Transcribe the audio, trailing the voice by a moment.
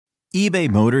eBay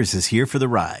Motors is here for the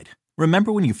ride.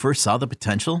 Remember when you first saw the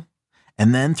potential?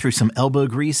 And then through some elbow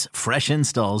grease, fresh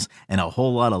installs, and a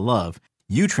whole lot of love,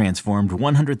 you transformed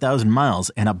 100,000 miles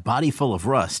and a body full of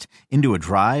rust into a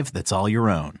drive that's all your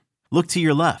own. Look to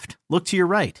your left. Look to your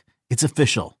right. It's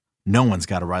official. No one's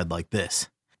got a ride like this.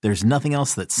 There's nothing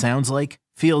else that sounds like,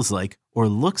 feels like, or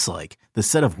looks like the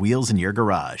set of wheels in your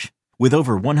garage. With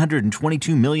over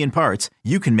 122 million parts,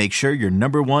 you can make sure your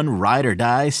number one ride or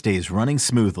die stays running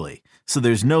smoothly. So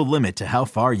there's no limit to how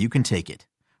far you can take it.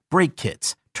 Brake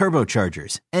kits,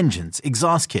 turbochargers, engines,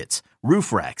 exhaust kits,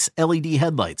 roof racks, LED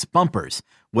headlights, bumpers,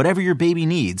 whatever your baby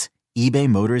needs, eBay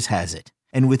Motors has it.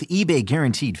 And with eBay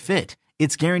Guaranteed Fit,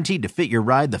 it's guaranteed to fit your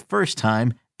ride the first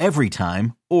time, every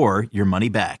time, or your money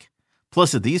back.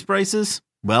 Plus at these prices,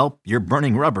 well, you're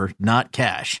burning rubber, not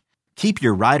cash. Keep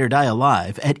your ride or die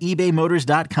alive at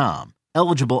ebaymotors.com.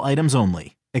 Eligible items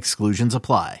only. Exclusions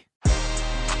apply.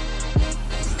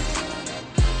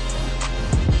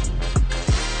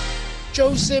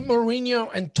 Jose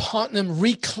Mourinho and Tottenham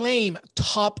reclaim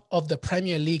top of the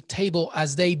Premier League table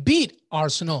as they beat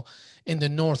Arsenal in the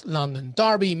North London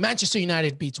derby. Manchester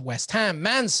United beats West Ham.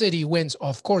 Man City wins,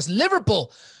 of course.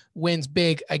 Liverpool wins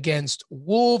big against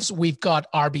Wolves. We've got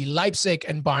RB Leipzig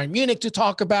and Bayern Munich to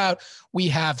talk about. We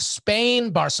have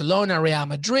Spain, Barcelona, Real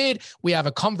Madrid. We have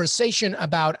a conversation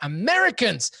about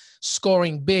Americans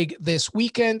scoring big this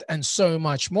weekend and so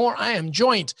much more. I am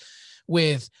joined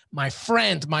with my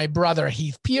friend, my brother,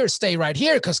 Heath Pearce. Stay right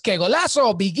here because Que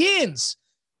Golazo begins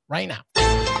right now.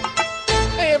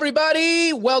 Hey,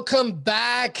 everybody. Welcome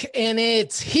back. And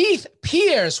it's Heath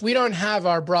Pearce. We don't have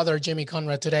our brother, Jimmy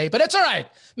Conrad, today, but it's all right.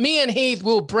 Me and Heath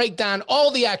will break down all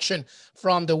the action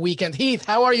from the weekend. Heath,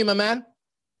 how are you, my man?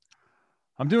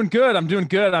 I'm doing good.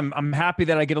 I'm happy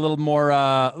that I get a little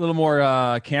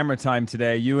more camera time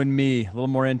today. You and me, a little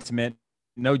more intimate.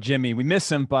 No Jimmy. We miss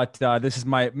him, but this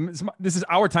is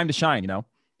our time to shine, you know?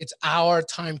 It's our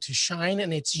time to shine,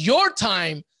 and it's your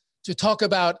time to talk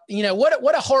about,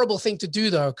 what a horrible thing to do,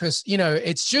 though, because,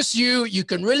 it's just you. You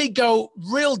can really go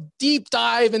real deep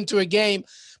dive into a game,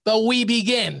 but we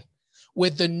begin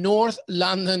with the North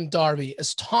London derby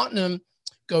as Tottenham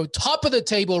go top of the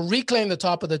table, reclaim the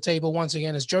top of the table once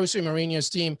again as Jose Mourinho's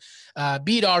team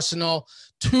beat Arsenal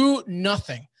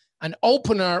 2-0. An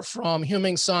opener from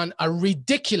Heung-min Son, a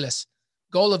ridiculous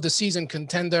goal of the season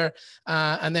contender.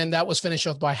 And then that was finished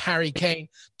off by Harry Kane.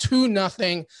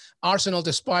 2-0. Arsenal,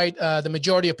 despite the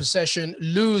majority of possession,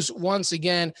 lose once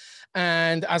again.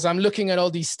 And as I'm looking at all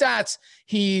these stats,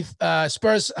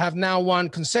 Spurs have now won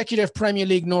consecutive Premier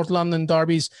League North London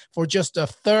derbies for just a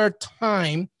third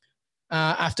time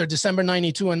after December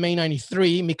 92 and May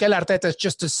 93. Mikel Arteta is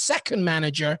just the second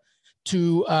manager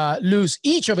to lose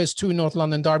each of his two North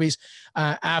London derbies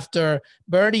after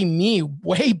Bertie Mee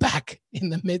way back in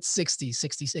the mid-60s,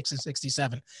 66 and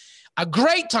 67. A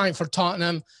great time for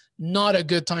Tottenham, not a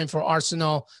good time for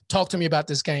Arsenal. Talk to me about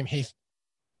this game, Heath.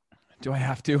 Do I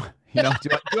have to? Do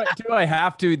I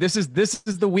have to? This is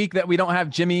the week that we don't have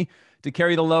Jimmy to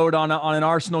carry the load on an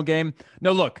Arsenal game.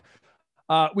 No, look,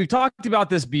 we've talked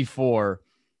about this before.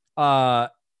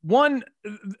 One,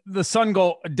 the Son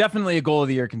goal, definitely a goal of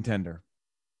the year contender.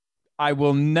 I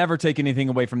will never take anything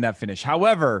away from that finish.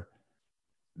 However,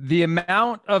 the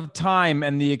amount of time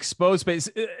and the exposed space,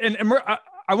 and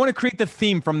I want to create the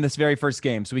theme from this very first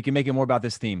game so we can make it more about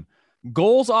this theme.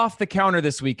 Goals off the counter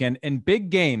this weekend in big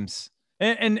games,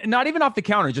 and not even off the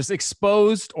counter, just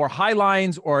exposed or high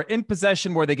lines or in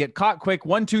possession where they get caught quick,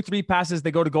 1, 2, 3 passes,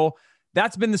 they go to goal.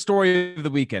 That's been the story of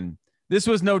the weekend. This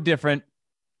was no different.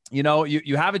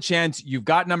 You have a chance. You've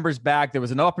got numbers back. There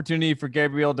was an opportunity for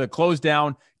Gabriel to close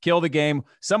down, kill the game.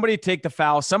 Somebody take the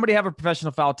foul. Somebody have a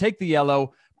professional foul, take the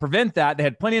yellow, prevent that. They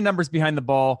had plenty of numbers behind the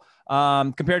ball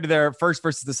compared to their first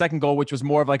versus the second goal, which was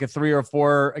more of like a 3 or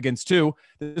 4 against 2.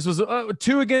 This was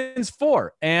 2 against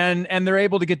 4, and they're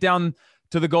able to get down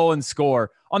to the goal and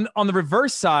score. On the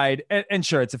reverse side, and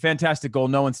sure, it's a fantastic goal.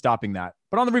 No one's stopping that.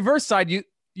 But on the reverse side,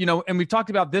 and we've talked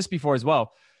about this before as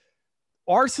well.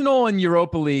 Arsenal in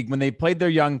Europa League, when they played their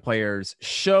young players,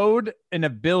 showed an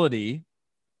ability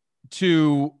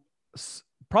to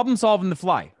problem solve on the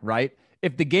fly, right?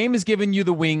 If the game is giving you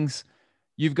the wings,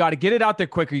 you've got to get it out there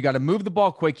quicker. You got to move the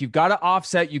ball quick. You've got to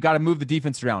offset. You got to move the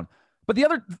defense around. But the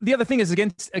other thing is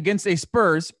against a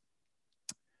Spurs,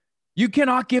 you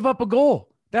cannot give up a goal.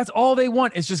 That's all they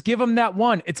want is just give them that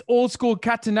one. It's old school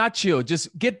Catenaccio.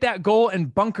 Just get that goal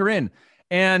and bunker in.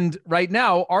 And right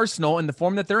now, Arsenal, in the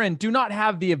form that they're in, do not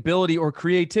have the ability or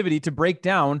creativity to break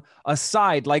down a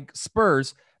side like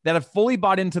Spurs that have fully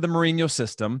bought into the Mourinho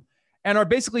system and are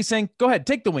basically saying, go ahead,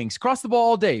 take the wings, cross the ball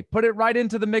all day, put it right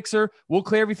into the mixer. We'll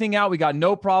clear everything out. We got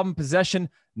no problem. Possession,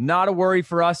 not a worry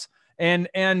for us. And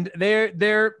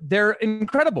they're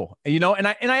incredible, and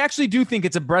I actually do think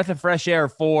it's a breath of fresh air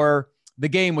for the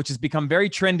game, which has become very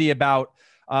trendy about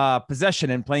possession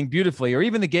and playing beautifully, or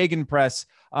even the Gegenpress.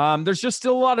 There's just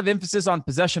still a lot of emphasis on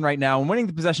possession right now and winning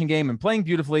the possession game and playing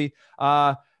beautifully.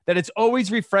 That it's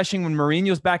always refreshing when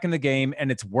Mourinho's back in the game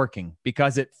and it's working,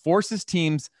 because it forces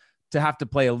teams to have to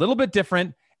play a little bit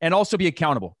different and also be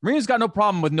accountable. Mourinho's got no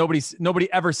problem with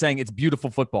nobody ever saying it's beautiful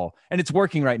football, and it's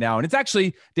working right now. And it's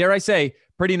actually, dare I say,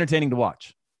 pretty entertaining to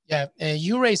watch. Yeah,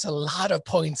 you raise a lot of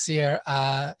points here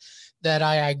that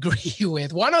I agree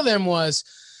with. One of them was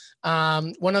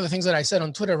one of the things that I said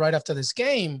on Twitter right after this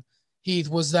game, Heath,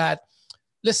 was that,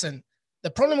 listen, the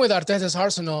problem with Arteta's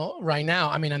Arsenal right now,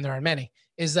 I mean, and there are many,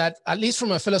 is that at least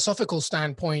from a philosophical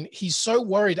standpoint, he's so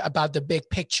worried about the big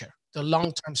picture, the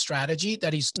long-term strategy,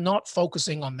 that he's not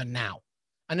focusing on the now.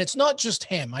 And it's not just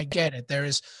him. I get it. There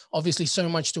is obviously so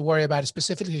much to worry about,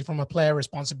 specifically from a player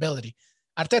responsibility.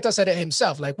 Arteta said it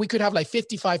himself, like, we could have like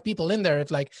 55 people in there. If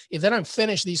they don't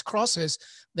finish these crosses,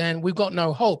 then we've got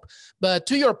no hope. But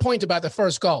to your point about the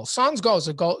first goal, Son's goal is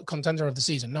a goal contender of the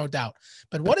season, no doubt.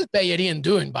 But what is Bellerin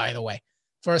doing, by the way?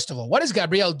 First of all, what is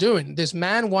Gabriel doing? This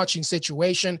man-watching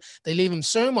situation, they leave him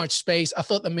so much space. I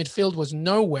thought the midfield was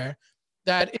nowhere.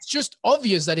 That it's just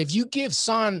obvious that if you give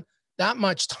Son that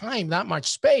much time, that much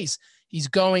space, he's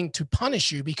going to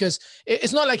punish you, because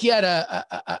it's not like he had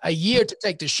a year to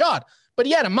take the shot, but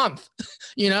he had a month,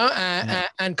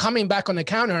 and coming back on the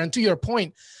counter. And to your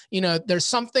point, there's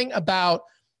something about,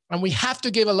 and we have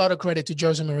to give a lot of credit to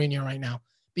Jose Mourinho right now,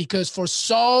 because for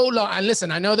so long, and listen,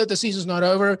 I know that the season's not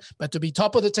over, but to be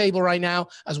top of the table right now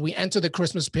as we enter the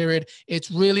Christmas period,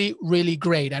 it's really, really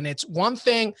great. And it's one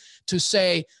thing to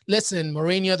say, listen,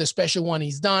 Mourinho, the special one,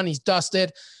 he's done, he's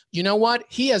dusted. You know what?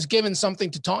 He has given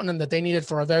something to Tottenham that they needed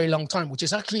for a very long time, which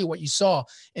is actually what you saw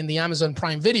in the Amazon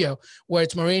Prime video, where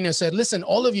it's Mourinho said, listen,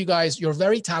 all of you guys, you're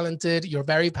very talented, you're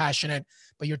very passionate,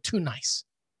 but you're too nice.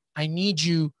 I need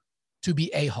you to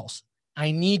be a-holes.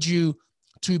 I need you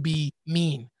to be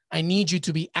mean. I need you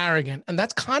to be arrogant. And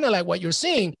that's kind of like what you're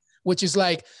seeing, which is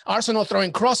like Arsenal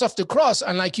throwing cross after cross.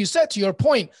 And like you said, to your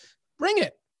point, bring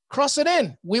it, cross it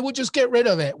in. We will just get rid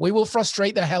of it. We will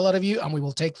frustrate the hell out of you and we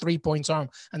will take 3 points home.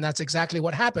 And that's exactly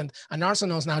what happened. And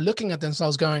Arsenal is now looking at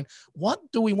themselves going, what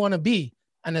do we want to be?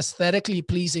 An aesthetically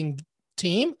pleasing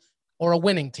team or a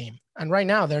winning team? And right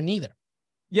now they're neither.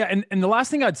 Yeah, and the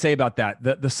last thing I'd say about that,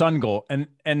 the Son goal,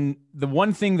 and the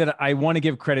one thing that I want to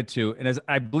give credit to, and as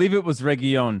I believe it was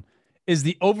Reguilón, is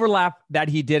the overlap that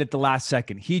he did at the last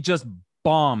second. He just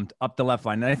bombed up the left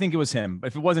line, and I think it was him.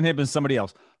 If it wasn't him, it was somebody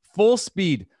else. Full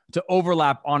speed to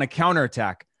overlap on a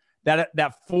counterattack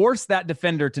that forced that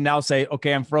defender to now say,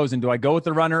 okay, I'm frozen. Do I go with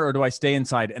the runner or do I stay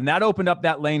inside? And that opened up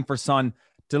that lane for Son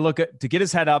to get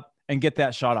his head up and get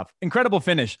that shot off. Incredible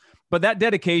finish, but that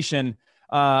dedication.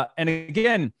 And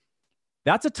again,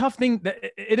 that's a tough thing.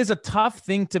 It is a tough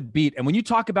thing to beat. And when you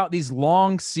talk about these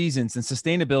long seasons and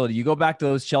sustainability, you go back to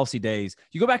those Chelsea days,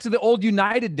 you go back to the old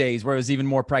United days where it was even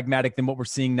more pragmatic than what we're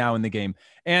seeing now in the game.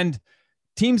 And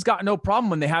teams got no problem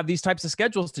when they have these types of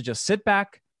schedules to just sit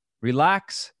back,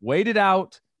 relax, wait it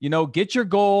out, get your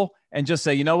goal and just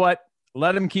say, you know what,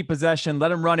 let them keep possession, let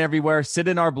them run everywhere, sit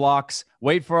in our blocks,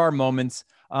 wait for our moments.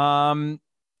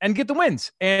 And get the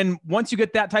wins. And once you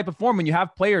get that type of form, when you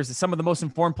have players, some of the most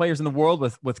informed players in the world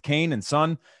with Kane and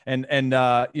Son and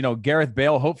Gareth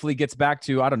Bale hopefully gets back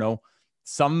to, I don't know,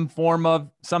 some form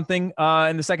of something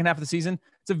in the second half of the season.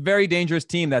 It's a very dangerous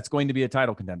team that's going to be a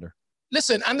title contender.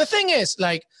 Listen, and the thing is,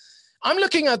 like, I'm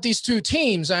looking at these two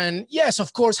teams, and yes,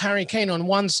 of course, Harry Kane on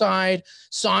one side,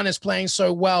 Son is playing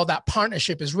so well. That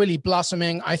partnership is really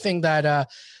blossoming. I think that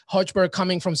Hojbjerg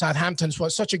coming from Southampton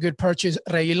was such a good purchase.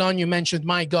 Reguilón, you mentioned,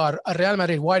 my God, Real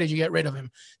Madrid, why did you get rid of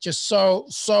him? Just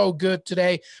so good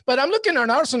today. But I'm looking at an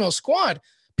Arsenal squad.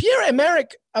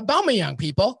 Pierre-Emerick Aubameyang,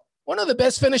 people, one of the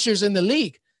best finishers in the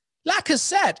league.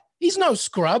 Lacazette, he's no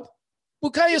scrub.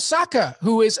 Bukayo Saka,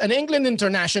 who is an England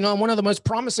international and one of the most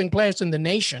promising players in the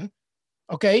nation.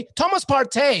 Okay. Thomas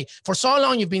Partey, for so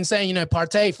long you've been saying,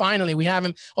 Partey, finally we have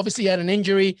him. Obviously he had an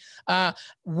injury.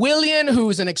 Willian,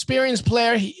 who's an experienced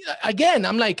player.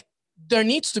 I'm like, there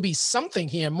needs to be something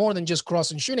here more than just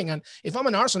cross and shooting. And if I'm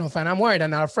an Arsenal fan, I'm worried.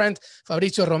 And our friend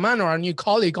Fabrizio Romano, our new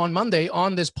colleague on Monday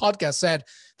on this podcast, said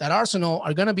that Arsenal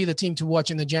are going to be the team to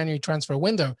watch in the January transfer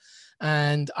window.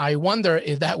 And I wonder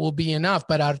if that will be enough.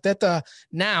 But Arteta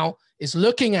now is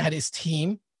looking at his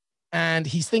team and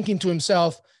he's thinking to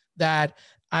himself, that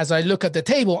as I look at the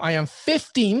table, I am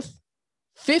 15th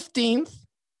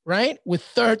right, with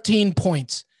 13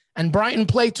 points. And Brighton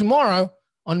play tomorrow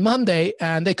on Monday,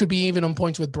 and they could be even on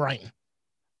points with Brighton.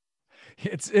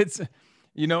 It's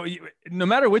no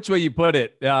matter which way you put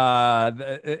it,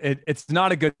 it's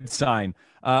not a good sign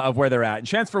of where they're at. And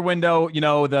transfer window,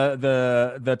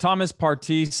 the Thomas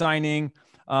Partey signing,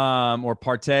 or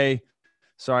Partey.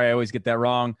 Sorry, I always get that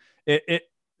wrong.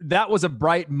 That was a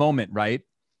bright moment, right?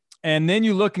 And then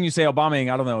you look and you say,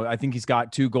 Aubameyang, I don't know. I think he's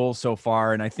got 2 goals so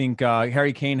far. And I think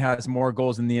Harry Kane has more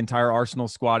goals than the entire Arsenal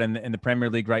squad in the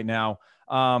Premier League right now.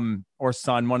 Or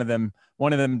Son, one of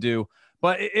them do.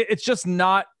 But it's just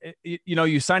not,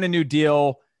 you sign a new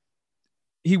deal.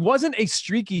 He wasn't a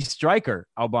streaky striker,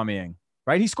 Aubameyang,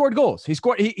 right? He scored goals.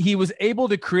 He was able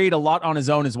to create a lot on his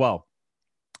own as well.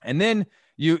 And then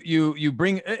you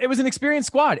bring, it was an experienced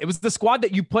squad. It was the squad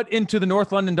that you put into the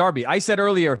North London derby. I said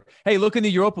earlier, hey, look in the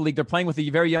Europa League. They're playing with a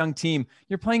very young team.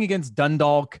 You're playing against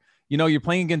Dundalk. You're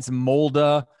playing against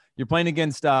Molde. You're playing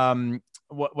against,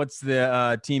 what's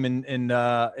the team in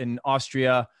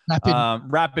Austria?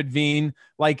 Rapid Wien.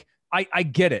 Like, I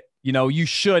get it. You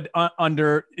should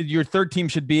under your third team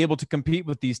should be able to compete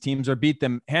with these teams or beat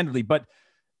them handily. But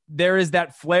there is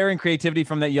that flair and creativity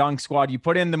from that young squad. You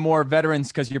put in the more veterans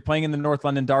because you're playing in the North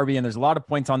London derby and there's a lot of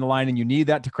points on the line and you need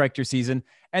that to correct your season.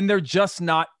 And they're just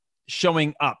not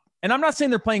showing up. And I'm not saying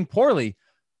they're playing poorly,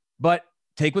 but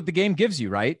take what the game gives you,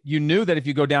 right? You knew that if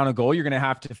you go down a goal, you're going to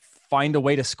have to find a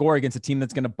way to score against a team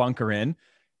that's going to bunker in.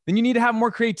 Then you need to have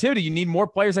more creativity. You need more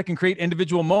players that can create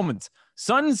individual moments.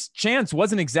 Son's chance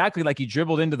wasn't exactly like he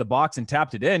dribbled into the box and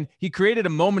tapped it in. He created a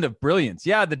moment of brilliance.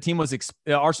 Yeah, the team was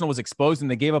Arsenal was exposed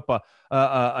and they gave up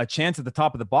a chance at the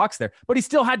top of the box there, but he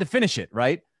still had to finish it,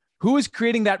 right? Who is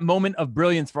creating that moment of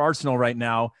brilliance for Arsenal right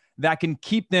now that can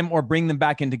keep them or bring them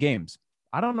back into games?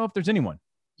 I don't know if there's anyone.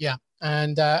 Yeah,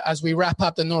 and as we wrap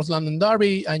up the North London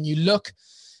derby and you look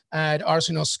at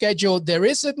Arsenal's schedule, there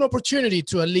is an opportunity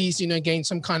to at least, gain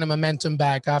some kind of momentum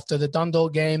back after the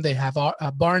Dundalk game. They have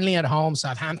Burnley at home,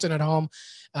 Southampton at home,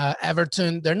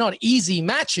 Everton. They're not easy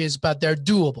matches, but they're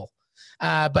doable.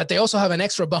 But they also have an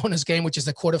extra bonus game, which is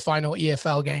the quarterfinal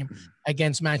EFL game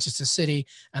against Manchester City,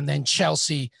 and then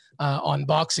Chelsea on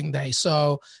Boxing Day.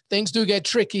 So things do get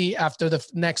tricky after the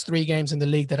next 3 games in the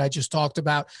league that I just talked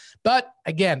about. But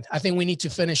again, I think we need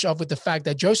to finish off with the fact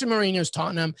that Jose Mourinho's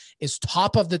Tottenham is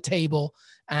top of the table,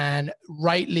 and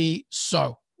rightly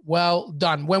so. Well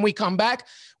done. When we come back,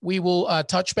 we will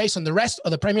touch base on the rest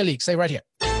of the Premier League. Stay right here.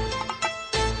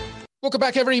 Welcome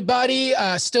back, everybody.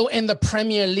 Still in the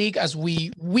Premier League as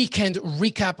we weekend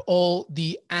recap all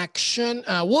the action.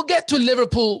 We'll get to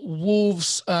Liverpool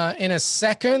Wolves in a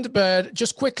second, but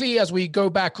just quickly as we go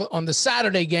back on the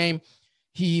Saturday game,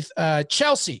 Heath,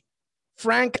 Chelsea.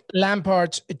 Frank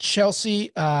Lampard's Chelsea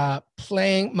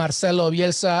playing Marcelo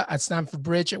Bielsa at Stamford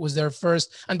Bridge. It was their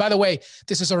first. And by the way,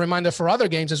 this is a reminder for other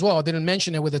games as well. I didn't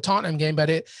mention it with the Tottenham game, but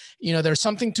there's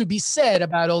something to be said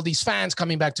about all these fans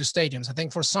coming back to stadiums. I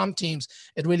think for some teams,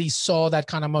 it really saw that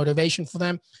kind of motivation for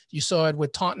them. You saw it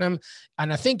with Tottenham,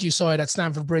 and I think you saw it at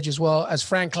Stamford Bridge as well, as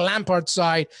Frank Lampard's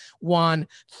side won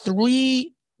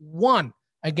 3-1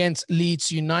 against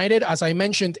Leeds United. As I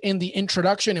mentioned in the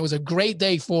introduction, it was a great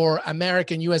day for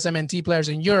American USMNT players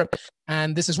in Europe.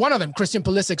 And this is one of them, Christian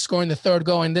Pulisic scoring the 3rd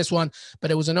goal in this one.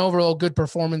 But it was an overall good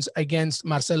performance against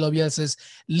Marcelo Bielsa's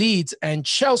Leeds. And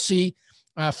Chelsea,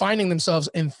 finding themselves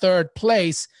in 3rd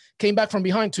place, came back from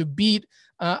behind to beat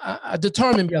a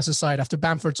determined Bielsa side after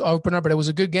Bamford's opener. But it was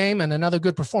a good game and another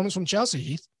good performance from Chelsea,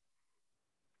 Heath.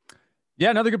 Yeah,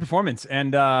 another good performance.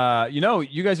 And,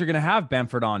 you guys are going to have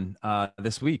Bamford on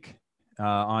this week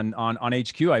on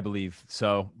HQ, I believe.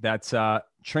 So that's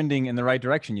trending in the right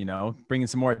direction, bringing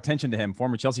some more attention to him,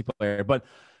 former Chelsea player. But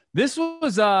this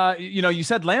was, you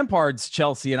said Lampard's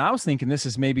Chelsea, and I was thinking this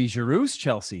is maybe Giroud's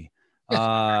Chelsea.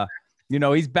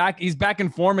 He's back in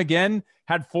form again,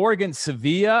 had 4 against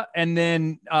Sevilla, and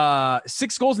then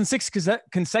 6 goals in 6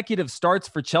 consecutive starts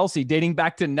for Chelsea dating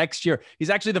back to next year. He's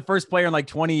actually the first player in like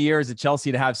 20 years at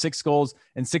Chelsea to have 6 goals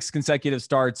and 6 consecutive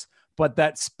starts. But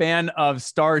that span of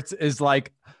starts is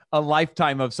like a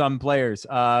lifetime of some players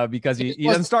because he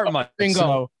doesn't start much.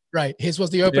 So, right. His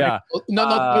was the opening goal. Not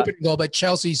the opening goal, but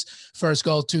Chelsea's first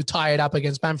goal to tie it up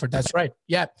against Bamford. That's right.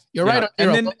 Yeah, you're right.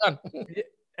 And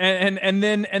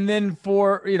then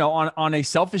for, on a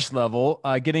selfish level,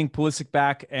 getting Pulisic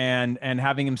back and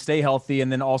having him stay healthy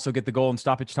and then also get the goal in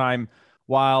stoppage time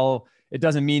while it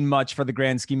doesn't mean much for the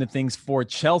grand scheme of things for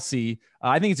Chelsea.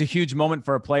 I think it's a huge moment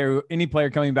for any player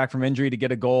coming back from injury to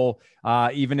get a goal,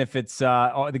 even if it's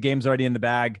the game's already in the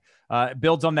bag. It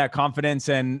builds on that confidence,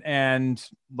 and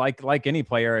like any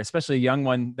player, especially a young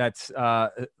one that's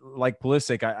like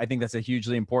Pulisic, I think that's a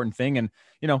hugely important thing. And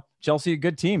Chelsea, a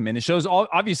good team, and it shows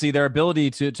obviously their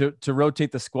ability to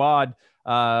rotate the squad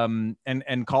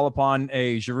and call upon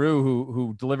a Giroud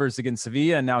who delivers against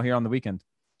Sevilla, and now here on the weekend.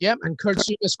 Yep, and Kurt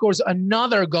Zouma scores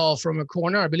another goal from a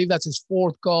corner. I believe that's his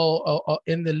fourth goal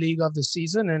in the league of the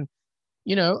season. And,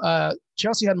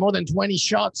 Chelsea had more than 20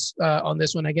 shots on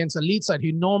this one against a Leeds side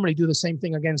who normally do the same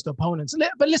thing against opponents.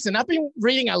 But listen, I've been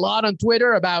reading a lot on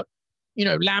Twitter about,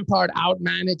 Lampard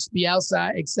outmanaged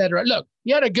Bielsa, etc. Look,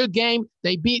 he had a good game.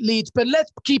 They beat Leeds, but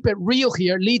let's keep it real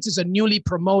here. Leeds is a newly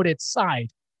promoted side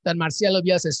that Marcelo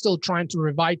Bielsa is still trying to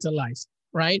revitalize,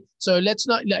 right? So let's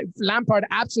not, Lampard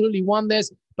absolutely won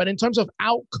this. But in terms of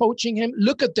out-coaching him,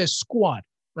 look at this squad,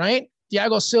 right?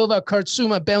 Thiago Silva, Kurt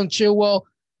Zouma, Ben Chilwell,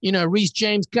 Reece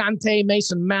James, Kante,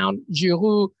 Mason Mount,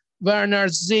 Giroud, Werner,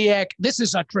 Ziyech. This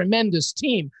is a tremendous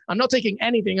team. I'm not taking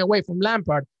anything away from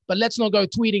Lampard, but let's not go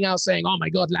tweeting out saying, oh my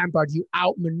God, Lampard, you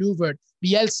outmaneuvered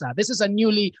Bielsa. This is a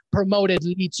newly promoted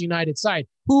Leeds United side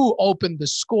who opened the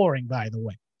scoring, by the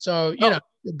way. So,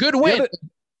 good win.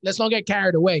 Let's not get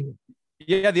carried away.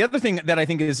 Yeah, the other thing that I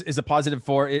think is a positive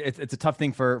for it's a tough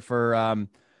thing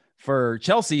for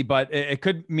Chelsea, but it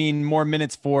could mean more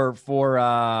minutes for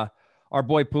our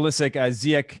boy Pulisic, as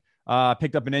Ziyech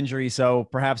picked up an injury, so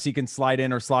perhaps he can slide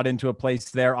into a place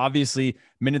there. Obviously,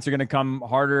 minutes are going to come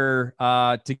harder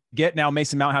to get now.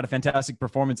 Mason Mount had a fantastic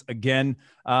performance again,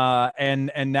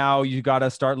 and now you got to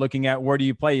start looking at where do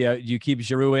you play? You keep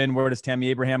Giroud in. Where does Tammy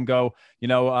Abraham go?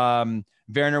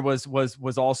 Werner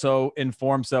was also in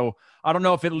form, so I don't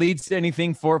know if it leads to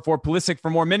anything for Pulisic for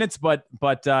more minutes, but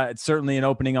it's certainly an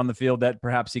opening on the field that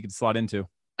perhaps he could slot into.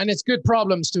 And it's good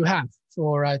problems to have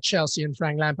for Chelsea and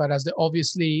Frank Lampard, as they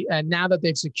obviously now that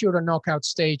they've secured a knockout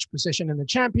stage position in the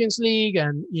Champions League,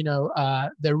 and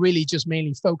they're really just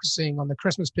mainly focusing on the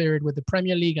Christmas period with the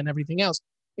Premier League and everything else.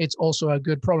 It's also a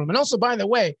good problem. And also, by the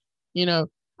way,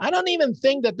 I don't even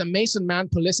think that the Mason Mount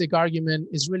Pulisic argument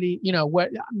is really,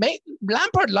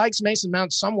 Lampard likes Mason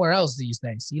Mount somewhere else these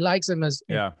days. He likes him as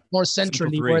more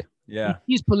centrally. Where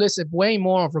he's Pulisic way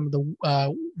more from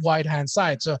the wide hand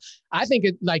side. So I think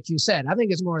it, like you said, I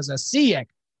think it's more as a Ziyech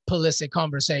Pulisic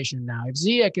conversation now. If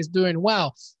Ziyech is doing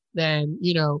well, then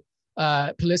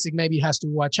Pulisic maybe has to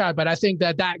watch out. But I think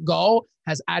that goal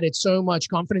has added so much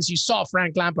confidence. You saw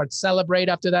Frank Lampard celebrate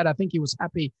after that. I think he was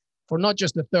happy for not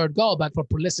just the third goal, but for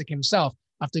Pulisic himself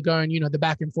after going, the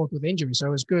back and forth with injury. So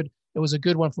it was good. It was a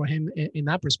good one for him in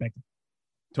that perspective.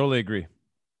 Totally agree.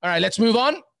 All right, let's move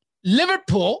on.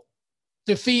 Liverpool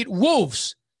defeat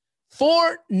Wolves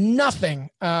 4-0.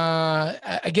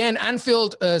 Again,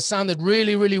 Anfield sounded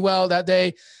really, really well that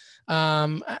day.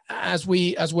 As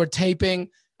we're taping,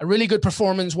 a really good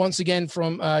performance once again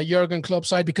from Jurgen Klopp's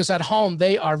side, because at home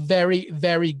they are very,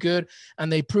 very good,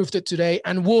 and they proved it today.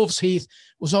 And Wolves, Heath,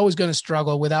 was always going to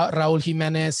struggle without Raul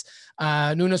Jimenez,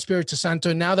 Nuno Espirito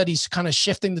Santo. Now that he's kind of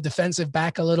shifting the defensive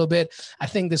back a little bit, I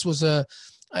think this was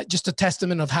just a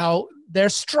testament of how they're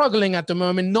struggling at the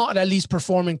moment, not at least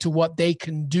performing to what they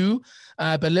can do.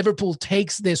 But Liverpool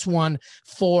takes this one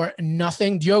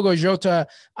 4-0. Diogo Jota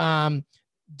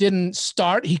didn't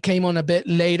start. He came on a bit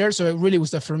later. So it really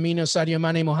was the Firmino, Sadio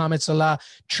Mane, Mohamed Salah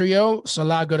trio.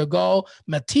 Salah got a goal.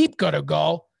 Matip got a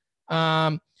goal.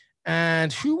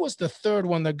 And who was the third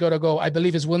one that got a goal? I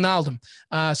believe is Wijnaldum.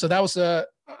 So that was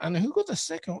and who got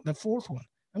the fourth one?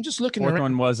 I'm just looking. Fourth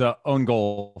one was an own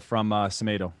goal from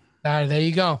Semedo. There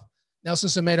you go. Nelson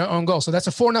Semedo own goal. So that's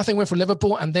a 4-0 win for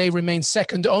Liverpool, and they remain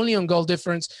second only on goal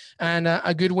difference, and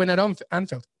a good win at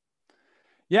Anfield.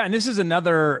 Yeah, and this is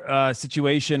another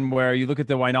situation where you look at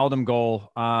the Wijnaldum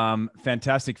goal,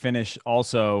 fantastic finish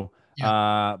also.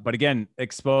 Yeah. But again,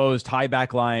 exposed, high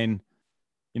back line,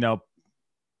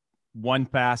 one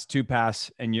pass, two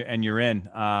pass, and you're in.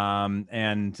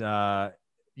 And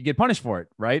you get punished for it,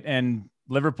 right? And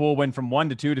Liverpool went from 1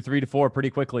 to 2 to 3 to 4 pretty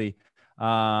quickly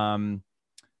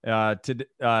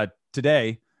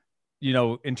today.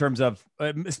 In terms of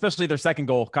especially their second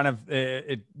goal, kind of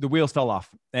the wheels fell off,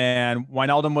 and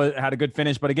Wijnaldum had a good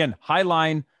finish. But again, high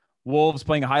line, Wolves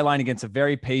playing a high line against a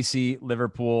very pacey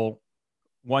Liverpool.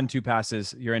 1-2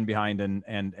 passes, you're in behind,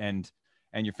 and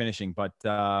you're finishing. But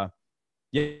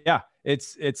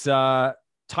it's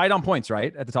tied on points,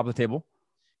 right at the top of the table.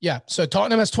 Yeah, so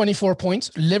Tottenham has 24 points.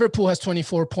 Liverpool has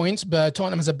 24 points, but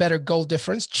Tottenham has a better goal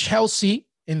difference. Chelsea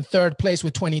in third place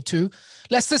with 22.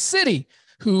 Leicester City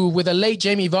who with a late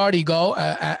Jamie Vardy goal,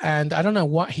 and I don't know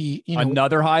what he,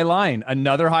 Another high line.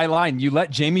 You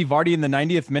let Jamie Vardy in the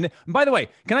 90th minute. And by the way,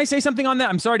 can I say something on that?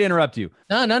 I'm sorry to interrupt you.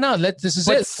 No. This is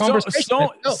but it.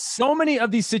 So many of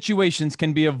these situations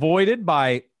can be avoided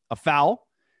by a foul.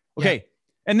 Okay. Yeah.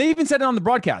 And they even said it on the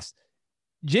broadcast.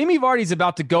 Jamie Vardy's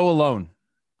about to go alone.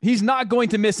 He's not going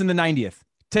to miss in the 90th.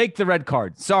 Take the red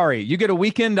card. Sorry. You get a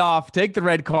weekend off. Take the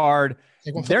red card.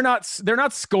 They're not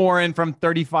scoring from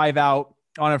 35 out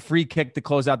on a free kick to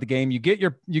close out the game. You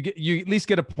at least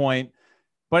get a point,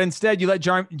 but instead you let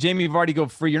Jamie Vardy go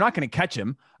free. You're not going to catch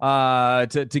him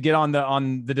to get on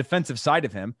the defensive side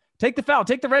of him. Take the foul,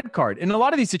 take the red card. In a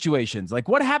lot of these situations, like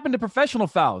what happened to professional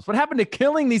fouls? What happened to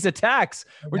killing these attacks?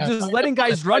 We're just letting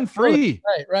guys run free.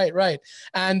 Right.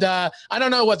 And I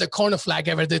don't know what the corner flag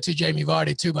ever did to Jamie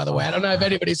Vardy too, by the way. I don't know if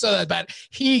anybody saw that, but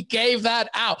he gave that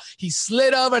out. He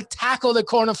slid over, tackled the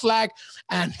corner flag,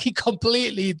 and he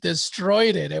completely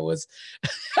destroyed it. It was,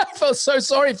 I felt so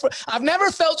sorry I've never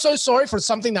felt so sorry for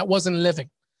something that wasn't living.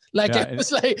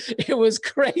 It was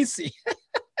crazy.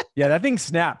 Yeah, that thing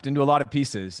snapped into a lot of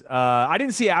pieces. I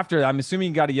didn't see after. I'm assuming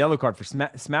you got a yellow card for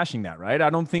smashing that, right? I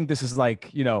don't think this is like,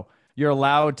 you're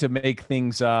allowed to make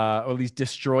things, or at least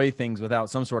destroy things without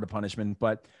some sort of punishment.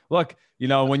 But look,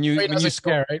 when you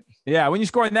score, right? Yeah, when you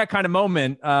score in that kind of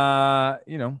moment,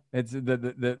 it's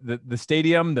the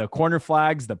stadium, the corner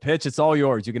flags, the pitch, it's all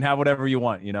yours. You can have whatever you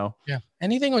want, Yeah.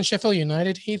 Anything on Sheffield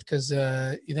United, Heath? Because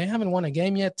they haven't won a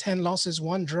game yet. 10 losses,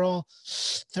 1 draw,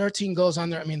 13 goals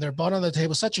under. I mean, they're bottom of the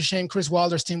table. Such a shame. Chris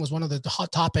Wilder's team was one of the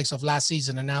hot topics of last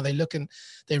season, and now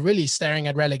they're really staring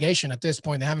at relegation at this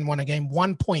point. They haven't won a game.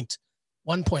 1 point.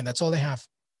 1 point. That's all they have.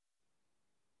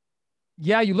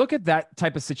 Yeah, you look at that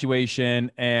type of situation,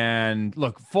 and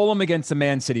look, Fulham against the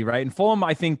Man City, right? And Fulham,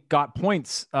 I think, got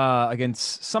points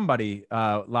against somebody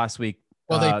last week.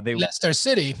 Well, they Leicester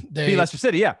City. They beat Leicester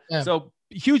City, yeah. So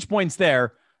huge points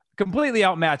there. Completely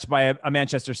outmatched by a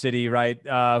Manchester City, right?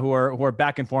 Who are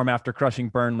back in form after crushing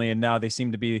Burnley, and now they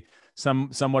seem to be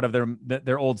somewhat of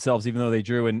their old selves, even though they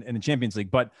drew in the Champions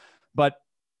League. But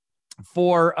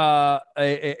for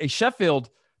a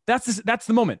Sheffield, that's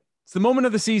the moment. It's the moment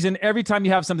of the season. Every time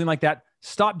you have something like that,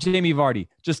 stop Jamie Vardy.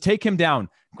 Just take him down.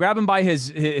 Grab him by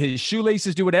his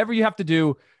shoelaces. Do whatever you have to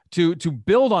do to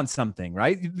build on something,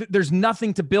 right? There's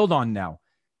nothing to build on now.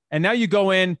 And now you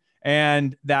go in,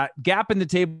 and that gap in the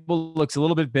table looks a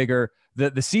little bit bigger.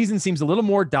 The season seems a little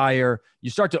more dire. You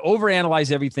start to overanalyze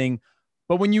everything.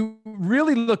 But when you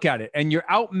really look at it and you're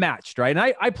outmatched, right?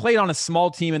 And I played on a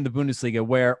small team in the Bundesliga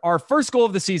where our first goal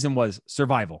of the season was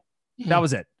survival. That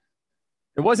was it.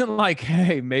 It wasn't like,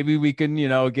 hey, maybe we can,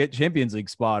 get Champions League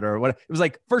spot or what. It was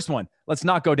like, first one, let's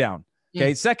not go down.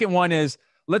 Okay. Second one is,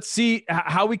 let's see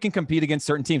how we can compete against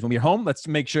certain teams. When we're home, let's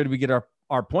make sure that we get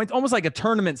our points, almost like a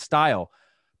tournament style.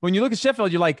 When you look at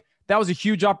Sheffield, you're like, that was a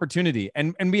huge opportunity.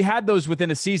 And we had those within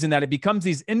a season that it becomes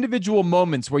these individual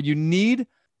moments where you need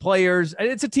players.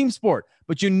 It's a team sport,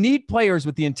 but you need players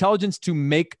with the intelligence to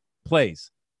make plays.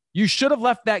 You should have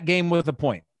left that game with a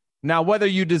point. Now, whether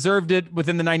you deserved it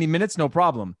within the 90 minutes, no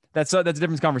problem. That's a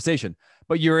different conversation.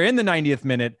 But you're in the 90th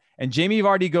minute, and Jamie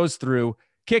Vardy goes through,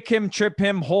 kick him, trip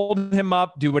him, hold him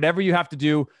up, do whatever you have to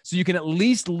do so you can at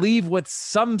least leave with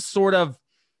some sort of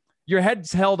your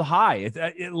head's held high.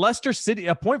 Leicester City,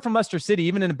 a point from Leicester City,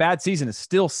 even in a bad season, is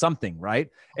still something,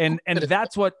 right? And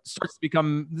that's what starts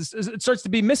to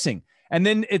be missing. And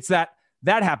then it's that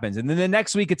happens. And then the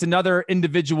next week, it's another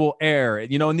individual error,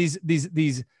 and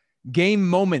these game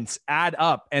moments add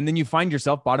up, and then you find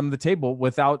yourself bottom of the table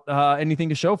without anything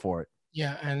to show for it.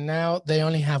 Yeah, and now they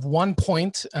only have 1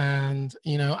 point, and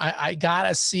I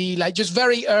gotta see just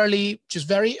very early,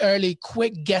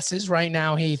 quick guesses right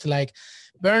now, Heath. Like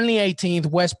Burnley 18th,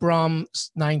 West Brom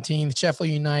 19th,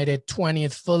 Sheffield United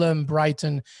 20th, Fulham,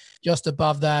 Brighton just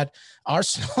above that,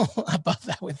 Arsenal above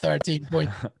that with 13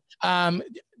 points.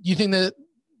 You think that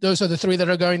those are the three that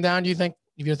are going down? Do you think,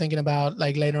 if you're thinking about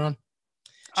later on?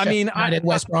 United,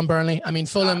 West Brom, Burnley.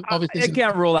 Fulham, obviously. I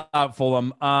can't rule out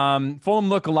Fulham. Fulham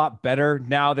look a lot better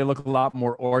now. They look a lot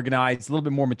more organized, a little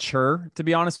bit more mature, to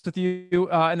be honest with you,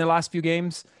 in the last few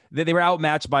games. They were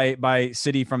outmatched by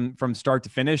City from start to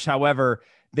finish. However,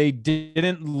 they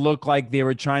didn't look like they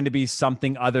were trying to be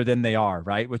something other than they are,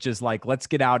 right? Which is like, let's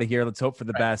get out of here. Let's hope for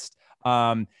the best.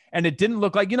 And it didn't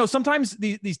look like, sometimes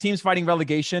these teams fighting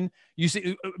relegation, you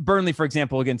see Burnley, for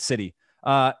example, against City.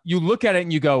 You look at it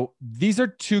and you go, these are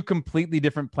two completely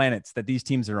different planets that these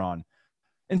teams are on.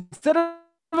 Instead of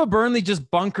a Burnley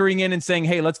just bunkering in and saying,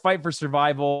 hey, let's fight for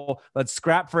survival, let's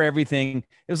scrap for everything.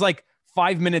 It was like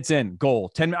 5 minutes in, goal,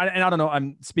 10. And I don't know,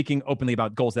 I'm speaking openly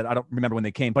about goals that I don't remember when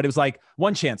they came, but it was like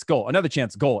one chance, goal, another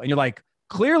chance, goal. And you're like,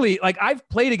 clearly, like I've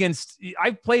played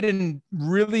in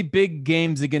really big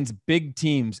games against big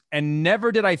teams, and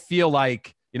never did I feel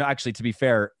like, actually, to be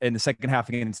fair, in the second half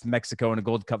against Mexico in a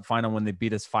Gold Cup final when they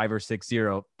beat us 5 or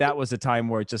 6-0, that was a time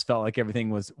where it just felt like everything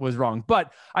was wrong.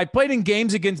 But I played in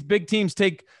games against big teams,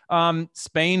 take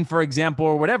Spain, for example,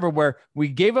 or whatever, where we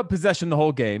gave up possession the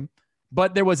whole game,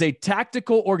 but there was a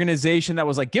tactical organization that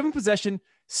was like, give them possession,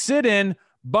 sit in,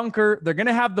 bunker. They're going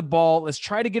to have the ball. Let's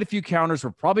try to get a few counters. We're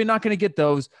probably not going to get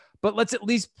those, but let's at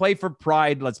least play for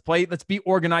pride. Let's be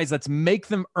organized. Let's make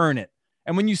them earn it.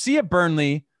 And when you see a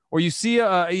Burnley, or you see,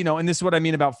 and this is what I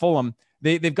mean about Fulham,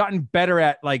 they've gotten better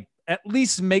at like at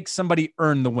least make somebody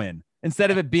earn the win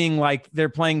instead of it being like they're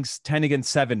playing 10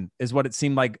 against 7 is what it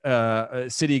seemed like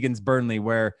City against Burnley,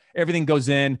 where everything goes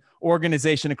in,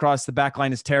 organization across the back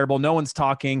line is terrible. No one's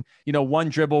talking, one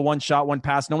dribble, one shot, one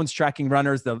pass. No one's tracking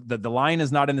runners. The line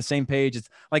is not in the same page. It's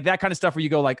like that kind of stuff where you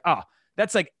go like,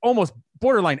 that's like almost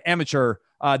borderline amateur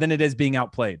than it is being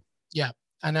outplayed. Yeah.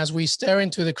 And as we stare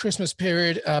into the Christmas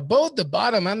period, both the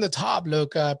bottom and the top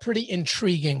look pretty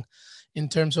intriguing in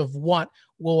terms of what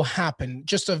will happen.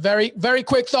 Just a very, very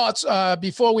quick thoughts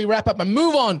before we wrap up and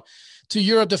move on to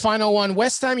Europe, the final one.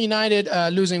 West Ham United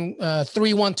losing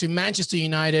 3-1 to Manchester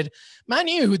United. Man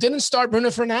U, who didn't start Bruno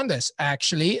Fernandes,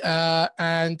 actually.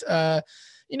 The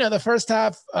first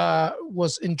half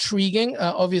was intriguing.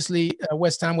 Obviously,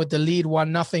 West Ham with the lead,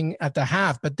 1-0 at the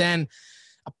half. But then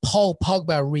a Paul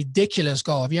Pogba ridiculous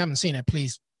goal. If you haven't seen it,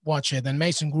 please watch it. Then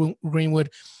Mason Greenwood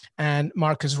and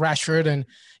Marcus Rashford, and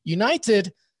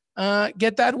United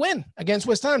get that win against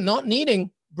West Ham, not needing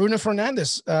Bruno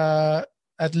Fernandes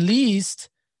at least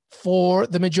for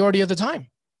the majority of the time.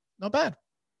 Not bad.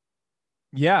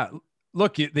 Yeah,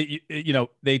 look,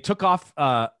 they took off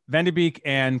Van de Beek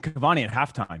and Cavani at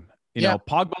halftime.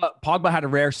 Pogba had a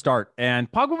rare start,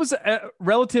 and Pogba was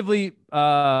relatively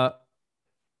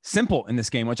simple in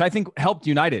this game, which I think helped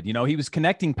United. He was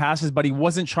connecting passes, but he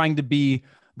wasn't trying to be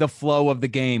the flow of the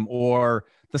game or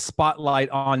the spotlight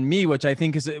on me, which I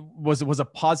think was a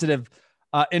positive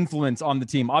influence on the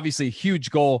team. Obviously, a huge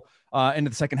goal into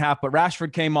the second half, but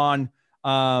Rashford came on.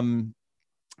 I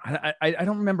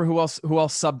don't remember who else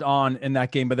subbed on in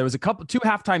that game, but there was two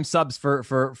halftime subs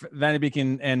for Van de Beek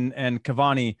and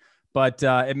Cavani, but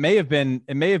it may have been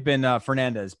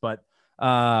Fernandes, but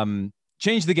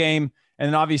changed the game. And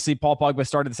then obviously Paul Pogba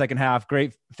started the second half.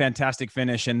 Great, fantastic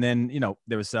finish. And then,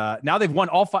 there was now they've won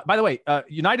all 5. By the way,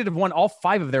 United have won all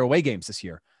 5 of their away games this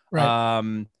year,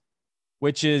 right.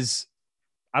 Which is,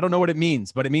 I don't know what it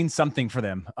means, but it means something for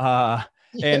them.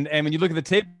 And when you look at the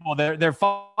table, they're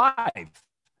 5,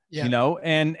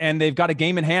 and they've got a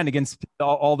game in hand against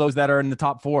all those that are in the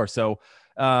top 4. So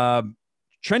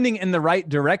trending in the right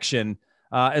direction.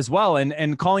 As well,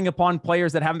 and calling upon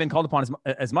players that haven't been called upon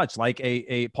as much, like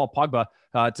a Paul Pogba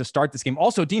to start this game.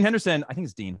 Also, Dean Henderson, I think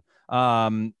it's Dean,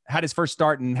 had his first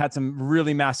start and had some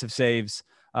really massive saves,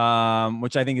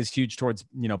 which I think is huge towards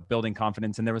building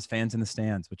confidence. And there was fans in the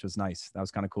stands, which was nice. That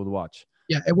was kind of cool to watch.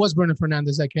 Yeah, it was Bruno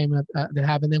Fernandes that came at the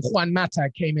half, and then Juan Mata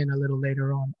came in a little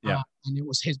later on. Yeah, and it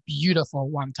was his beautiful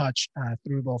one-touch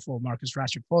through ball for Marcus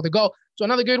Rashford for the goal. So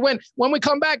another good win. When we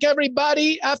come back,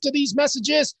 everybody, after these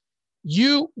messages,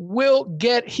 you will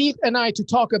get Heath and I to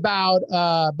talk about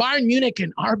Bayern Munich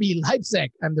and RB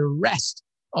Leipzig and the rest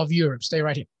of Europe. Stay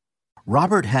right here.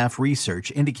 Robert Half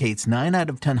research indicates 9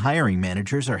 out of 10 hiring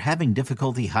managers are having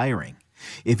difficulty hiring.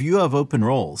 If you have open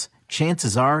roles,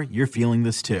 chances are you're feeling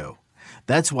this too.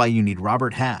 That's why you need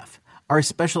Robert Half. Our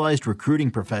specialized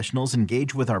recruiting professionals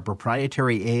engage with our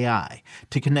proprietary AI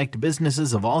to connect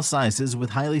businesses of all sizes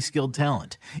with highly skilled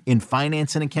talent in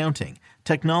finance and accounting,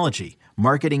 technology,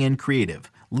 marketing and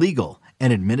creative, legal,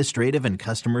 and administrative and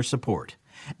customer support.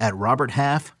 At Robert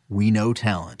Half, we know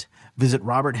talent. Visit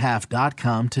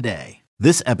roberthalf.com today.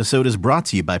 This episode is brought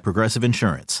to you by Progressive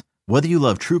Insurance. Whether you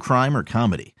love true crime or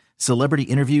comedy, celebrity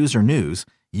interviews or news,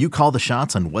 you call the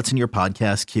shots on what's in your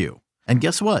podcast queue. And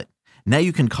guess what? Now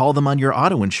you can call them on your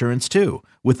auto insurance too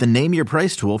with the Name Your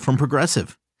Price tool from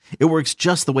Progressive. It works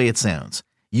just the way it sounds.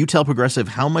 You tell Progressive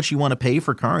how much you want to pay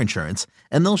for car insurance,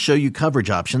 and they'll show you coverage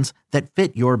options that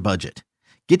fit your budget.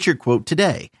 Get your quote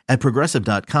today at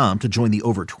Progressive.com to join the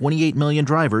over 28 million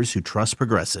drivers who trust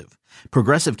Progressive.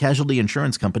 Progressive Casualty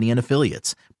Insurance Company and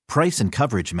Affiliates. Price and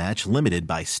coverage match limited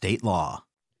by state law.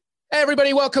 Hey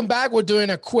everybody, welcome back. We're doing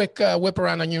a quick whip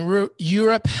around on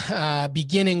Europe,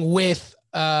 beginning with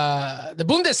the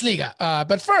Bundesliga.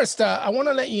 But first, I want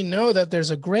to let you know that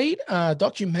there's a great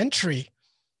documentary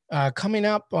coming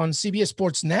up on CBS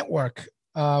Sports Network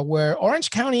where Orange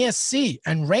County SC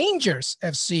and Rangers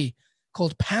FC,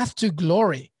 called Path to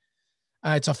Glory,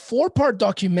 It's a 4-part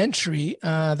documentary.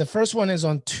 The first one is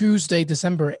on Tuesday,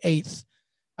 December 8th,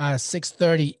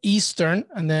 6:30 Eastern.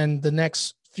 And then the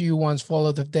next few ones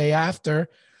follow the day after.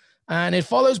 And it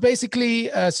follows basically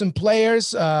some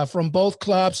players from both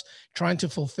clubs trying to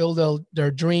fulfill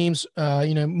their dreams,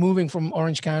 moving from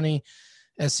Orange County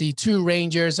SC to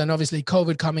Rangers, and obviously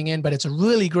COVID coming in. But it's a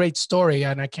really great story,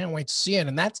 and I can't wait to see it.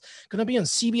 And that's going to be on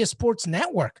CBS Sports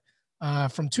Network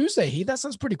from Tuesday. Heath, that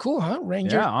sounds pretty cool, huh?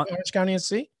 Rangers, Orange County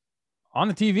SC. On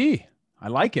the TV. I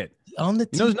like it. On the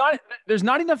TV. There's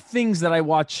not enough things that I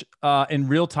watch in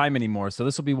real time anymore. So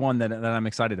this will be one that I'm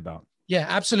excited about. Yeah,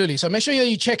 absolutely. So make sure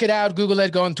you check it out. Google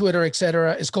it, go on Twitter,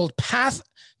 etc. It's called Path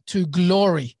to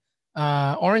Glory,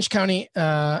 Orange County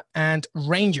and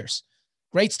Rangers.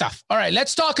 Great stuff. All right,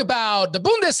 let's talk about the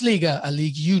Bundesliga, a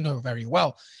league you know very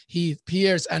well, Heath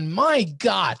Pearce. And my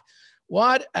God,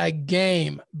 what a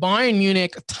game. Bayern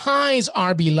Munich ties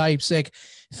RB Leipzig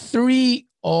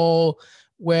 3-0,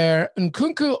 where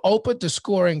Nkunku opened the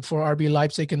scoring for RB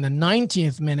Leipzig in the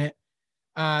 90th minute.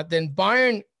 Then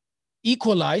Bayern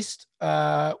equalized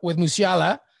with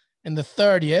Musiala in the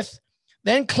 30th.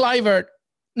 Then Thomas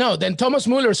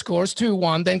Müller scores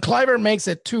 2-1. Then Kluivert makes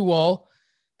it 2-0.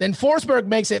 Then Forsberg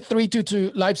makes it 3-2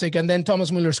 to Leipzig. And then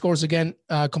Thomas Müller scores again,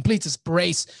 completes his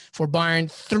brace for Bayern.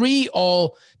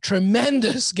 3-0.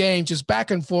 Tremendous game, just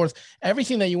back and forth.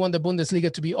 Everything that you want the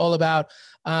Bundesliga to be all about.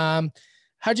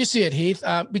 How'd you see it, Heath?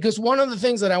 Because one of the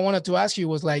things that I wanted to ask you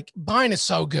was Bayern is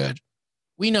so good.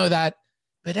 We know that.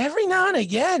 But every now and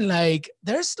again,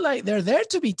 they're there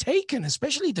to be taken,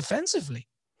 especially defensively.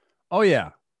 Oh,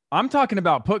 yeah. I'm talking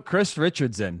about put Chris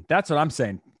Richards in. That's what I'm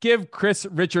saying. Give Chris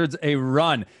Richards a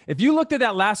run. If you looked at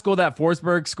that last goal that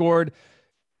Forsberg scored,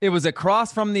 it was a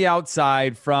cross from the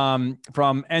outside from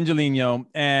Angelino,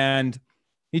 and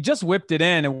he just whipped it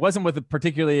in. It wasn't with a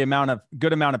particularly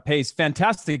good amount of pace.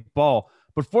 Fantastic ball.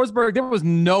 But Forsberg, there was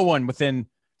no one within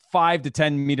 5 to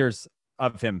 10 meters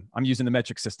of him. I'm using the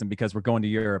metric system because we're going to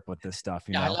Europe with this stuff.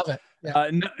 You know? I love it.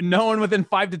 Yeah. No one within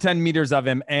 5 to 10 meters of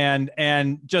him, and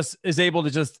just is able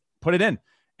to just put it in.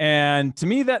 And to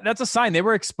me, that's a sign they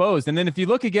were exposed. And then if you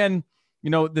look again,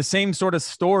 the same sort of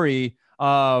story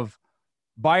of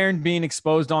Bayern being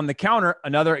exposed on the counter,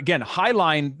 another, again, high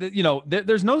line,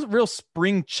 there's no real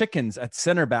spring chickens at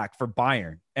center back for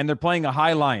Bayern, and they're playing a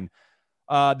high line.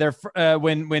 When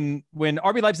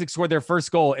RB Leipzig scored their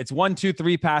first goal, it's 1, 2,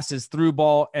 3 passes through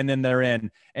ball, and then they're in.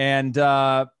 And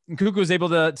Nkunku was able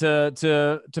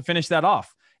to finish that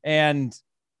off. And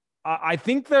I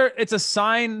think it's a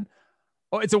sign.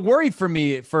 Oh, it's a worry for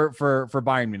me for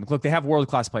Bayern Munich. Look, they have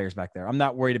world-class players back there. I'm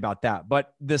not worried about that.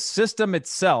 But the system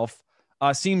itself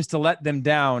seems to let them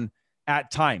down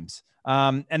at times.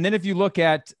 And then if you look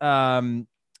at the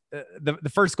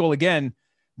first goal again,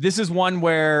 this is one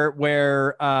where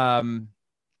I'm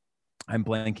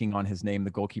blanking on his name,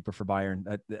 the goalkeeper for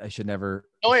Bayern. I should never.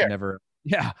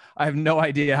 Yeah, I have no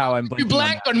idea how I'm blanking. You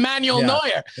blanked on Manuel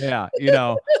Neuer. Yeah,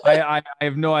 I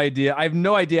have no idea. I have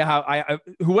no idea how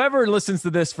whoever listens to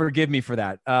this, forgive me for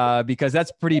that, because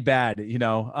that's pretty bad.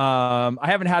 I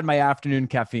haven't had my afternoon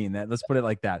caffeine. Let's put it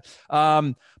like that.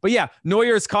 But yeah,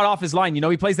 Neuer is caught off his line.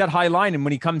 He plays that high line, and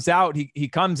when he comes out, he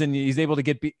comes and he's able to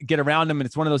get around him. And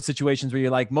it's one of those situations where you're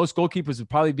like, most goalkeepers would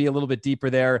probably be a little bit deeper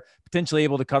there, potentially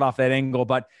able to cut off that angle,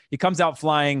 but he comes out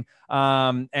flying,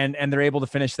 and they're able to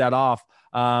finish that off.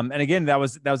 And again, that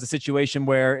was a situation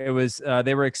where it was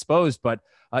they were exposed. But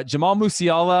Jamal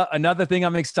Musiala, another thing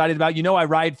I'm excited about. I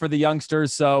ride for the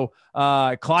youngsters, so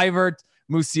Kluivert,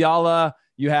 Musiala.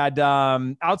 You had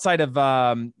outside of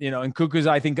Nkunku's,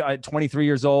 I think 23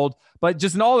 years old, but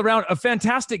just an all around a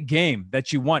fantastic game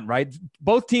that you won. Right,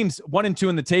 both teams 1 and 2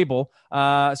 in the table,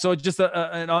 so just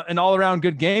an all around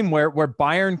good game where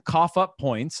Bayern cough up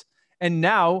points. And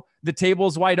now the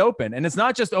table's wide open. And it's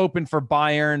not just open for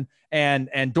Bayern and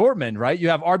Dortmund, right? You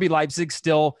have RB Leipzig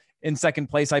still in second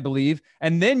place, I believe.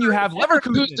 And then you have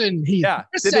Leverkusen. Yeah.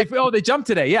 They jumped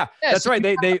today. Yeah, yes, that's right.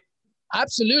 They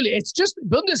absolutely. It's just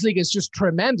Bundesliga is just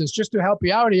tremendous, just to help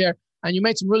you out here. And you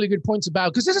made some really good points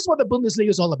about, because this is what the Bundesliga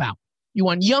is all about. You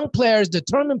want young players,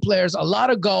 determined players, a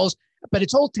lot of goals, but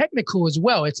it's all technical as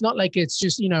well. It's not like it's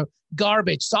just,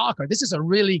 garbage soccer. This is a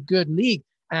really good league.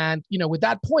 And, with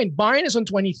that point, Bayern is on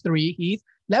 23, Heath.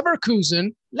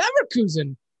 Leverkusen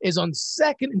is on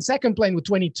second place with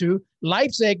 22.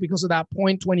 Leipzig, because of that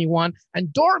point, 21. And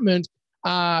Dortmund,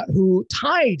 who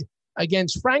tied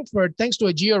against Frankfurt, thanks to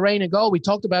a Gio Reyna goal. We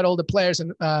talked about all the players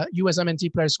and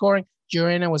USMNT players scoring. Gio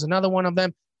Reyna was another one of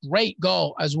them. Great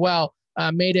goal as well.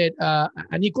 Made it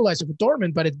an equalizer for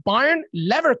Dortmund. But it's Bayern,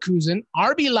 Leverkusen,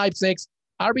 RB Leipzig,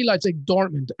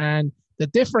 Dortmund. And the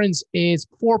difference is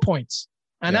 4 points.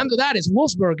 And under that is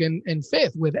Wolfsburg in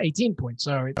fifth with 18 points.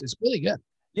 So it's really good.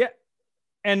 Yeah.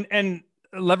 And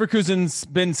Leverkusen's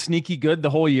been sneaky good the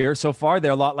whole year so far.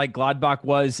 They're a lot like Gladbach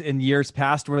was in years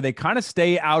past, where they kind of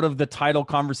stay out of the title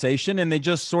conversation and they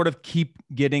just sort of keep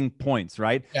getting points,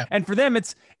 right? Yeah. And for them,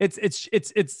 it's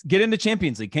get into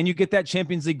Champions League. Can you get that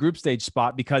Champions League group stage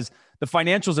spot? Because the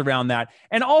financials around that.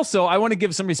 And also, I want to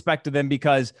give some respect to them,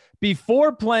 because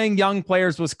before playing young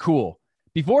players was cool,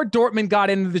 before Dortmund got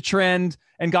into the trend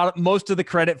and got most of the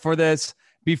credit for this,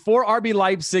 before RB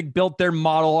Leipzig built their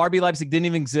model, RB Leipzig didn't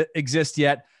even exist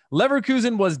yet.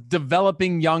 Leverkusen was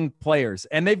developing young players,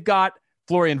 and they've got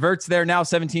Florian Wirtz there now,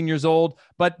 17 years old,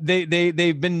 but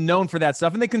they've been known for that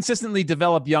stuff, and they consistently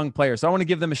develop young players. So I want to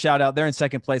give them a shout out. They're in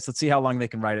second place. Let's see how long they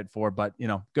can ride it for, but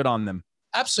good on them.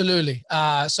 Absolutely.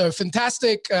 So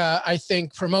fantastic, I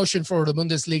think, promotion for the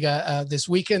Bundesliga this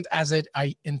weekend as it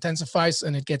intensifies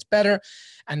and it gets better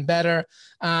and better.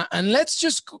 And let's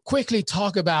just quickly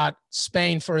talk about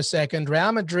Spain for a second.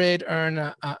 Real Madrid earned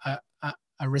a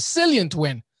resilient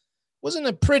win. Wasn't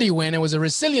a pretty win. It was a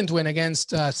resilient win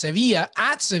against Sevilla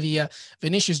at Sevilla.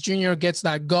 Vinicius Jr. gets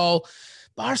that goal.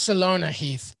 Barcelona,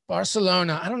 Heath.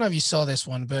 Barcelona. I don't know if you saw this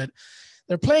one, but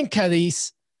they're playing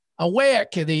Cadiz, away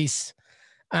at Cadiz.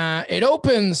 It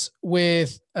opens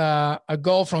with a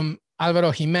goal from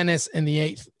Alvaro Jimenez in the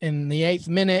eighth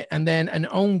minute, and then an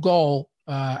own goal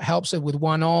helps it with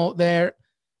 1-0 there.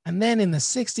 And then in the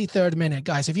 63rd minute,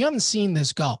 guys, if you haven't seen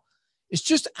this goal, it's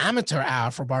just amateur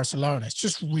hour for Barcelona. It's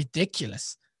just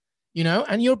ridiculous,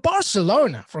 and you're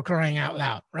Barcelona, for crying out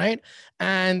loud, right?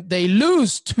 And they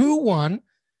lose 2-1.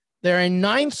 They're in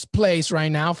 9th place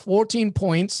right now, 14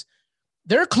 points.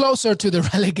 They're closer to the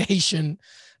relegation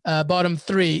bottom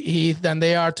 3 than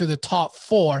they are to the top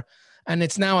 4. And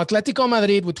it's now Atletico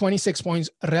Madrid with 26 points.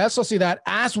 Real Sociedad,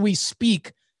 as we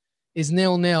speak, is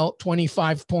 0-0,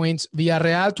 25 points.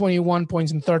 Villarreal, 21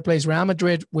 points in 3rd place. Real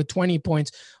Madrid with 20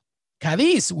 points.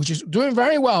 Cadiz, which is doing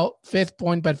very well, 5th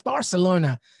point. But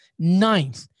Barcelona,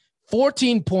 9th,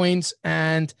 14 points.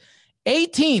 And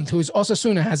 18th, who's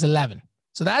Osasuna, has 11.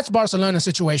 So that's Barcelona's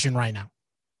situation right now.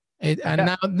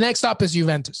 Now next up is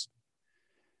Juventus.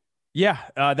 Yeah,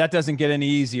 that doesn't get any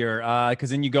easier because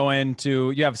then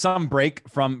you have some break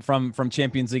from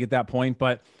Champions League at that point.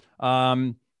 But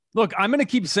look, I'm going to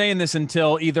keep saying this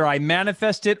until either I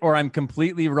manifest it or I'm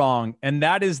completely wrong. And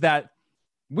that is that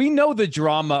we know the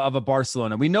drama of a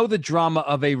Barcelona. We know the drama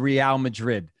of a Real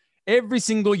Madrid. Every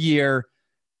single year,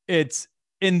 it's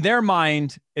in their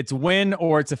mind, it's win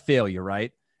or it's a failure,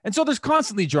 right? And so there's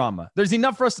constantly drama. There's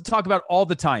enough for us to talk about all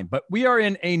the time. But we are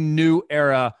in a new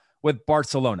era with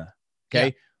Barcelona. Okay.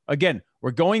 Yeah. Again,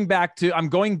 I'm going back to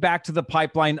the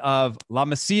pipeline of La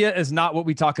Masia is not what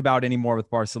we talk about anymore with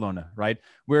Barcelona, right?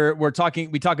 We talk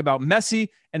about Messi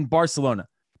and Barcelona.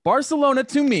 Barcelona,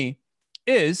 to me,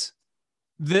 is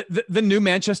the new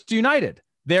Manchester United.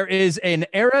 There is an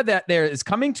era that there is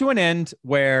coming to an end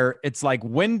where it's like,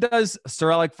 when does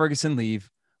Sir Alex Ferguson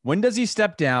leave? When does he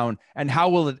step down? And how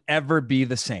will it ever be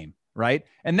the same, right?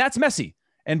 And that's Messi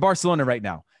and Barcelona right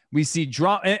now. We see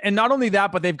drama, and not only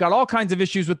that, but they've got all kinds of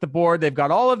issues with the board. They've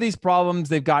got all of these problems.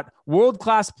 They've got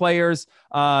world-class players.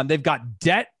 They've got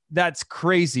debt that's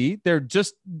crazy. They're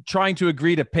just trying to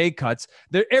agree to pay cuts.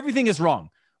 Everything is wrong.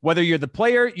 Whether you're the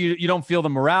player, you don't feel the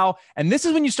morale. And this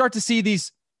is when you start to see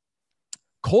these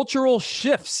cultural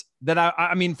shifts that,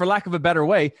 I mean, for lack of a better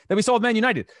way, that we saw with Man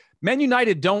United. Man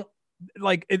United don't,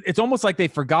 it's almost like they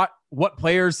forgot what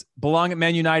players belong at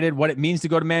Man United, what it means to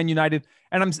go to Man United.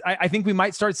 And I think we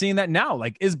might start seeing that now.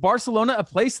 Like, is Barcelona a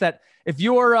place that if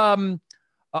you're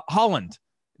Holland,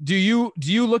 do you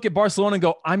look at Barcelona and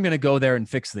go, I'm going to go there and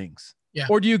fix things? Yeah.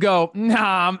 Or do you go,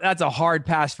 nah, that's a hard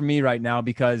pass for me right now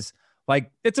because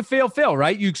it's a fail,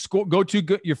 right? You go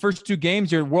to your first 2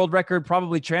 games, your world record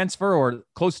probably transfer or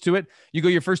close to it. You go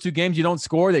your first 2 games, you don't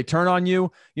score, they turn on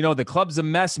you. The club's a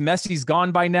mess. Messi's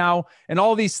gone by now, and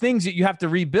all these things that you have to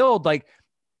rebuild. Like,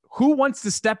 who wants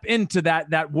to step into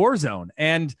that war zone?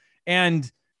 And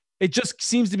it just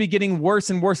seems to be getting worse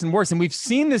and worse and worse. And we've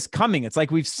seen this coming. It's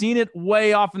like we've seen it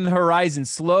way off in the horizon,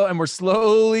 and we're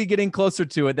slowly getting closer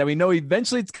to it. That we know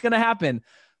eventually it's going to happen,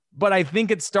 but I think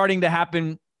it's starting to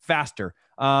happen faster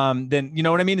than, you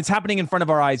know what I mean? It's happening in front of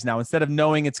our eyes now. Instead of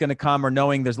knowing it's going to come or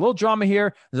knowing there's a little drama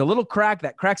here, there's a little crack.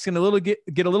 That crack's going to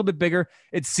get a little bit bigger.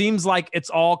 It seems like it's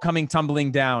all coming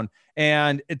tumbling down,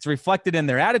 and it's reflected in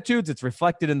their attitudes. It's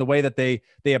reflected in the way that they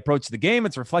approach the game.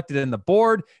 It's reflected in the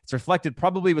board. It's reflected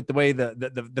probably with the way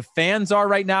the fans are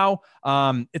right now.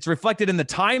 It's reflected in the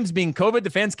times being COVID. The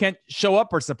fans can't show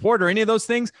up or support or any of those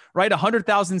things, right?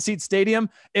 100,000 seat stadium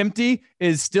empty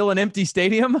is still an empty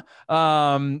stadium.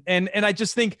 And I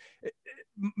just think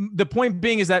the point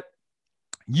being is that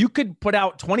you could put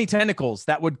out 20 tentacles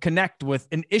that would connect with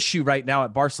an issue right now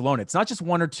at Barcelona. It's not just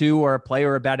one or two or a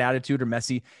player or a bad attitude or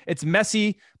Messi. It's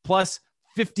Messi plus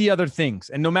 50 other things.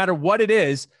 And no matter what it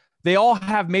is, they all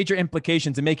have major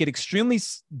implications and make it extremely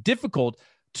difficult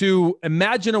to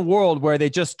imagine a world where they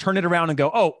just turn it around and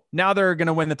go, oh, now they're going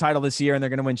to win the title this year and they're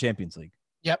going to win Champions League.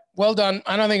 Yep. Well done.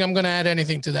 I don't think I'm going to add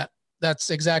anything to that.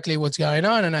 That's exactly what's going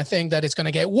on. And I think that it's going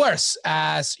to get worse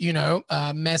as,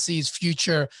 Messi's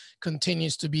future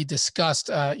continues to be discussed,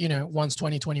 once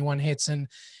 2021 hits, and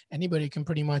anybody can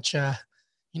pretty much,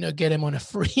 get him on a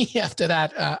free after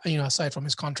that, aside from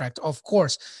his contract, of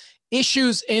course.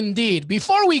 Issues indeed.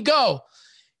 Before we go,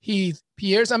 Heath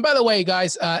Pearce, and by the way,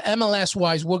 guys,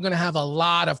 MLS-wise, we're going to have a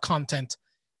lot of content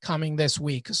coming this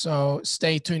week. So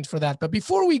stay tuned for that. But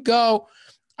before we go,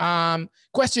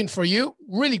 question for you.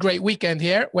 Really great weekend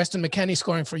here. Weston McKennie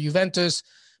scoring for Juventus,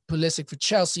 Pulisic for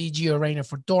Chelsea, Gio Reyna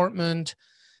for Dortmund.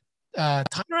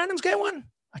 Tyler Adams get one?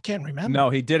 I can't remember. No,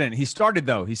 he didn't. He started,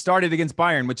 though. He started against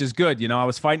Bayern, which is good. I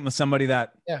was fighting with somebody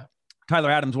that Tyler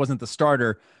Adams wasn't the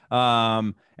starter.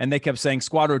 And they kept saying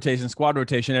squad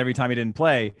rotation every time he didn't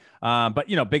play. But,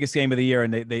 biggest game of the year,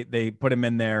 and they put him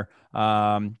in there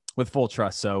with full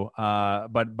trust. So,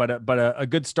 but a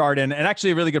good start and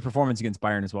actually a really good performance against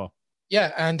Bayern as well.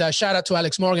 Yeah, and shout out to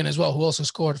Alex Morgan as well, who also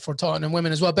scored for Tottenham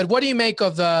women as well. But what do you make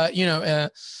of the,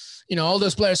 all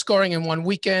those players scoring in one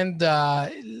weekend?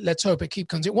 Let's hope it keeps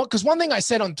continuing. Because one thing I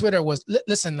said on Twitter was,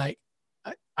 listen, like,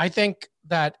 I think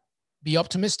that be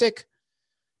optimistic,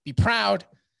 be proud,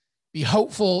 be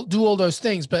hopeful, do all those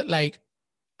things. But like,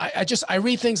 I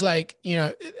read things like,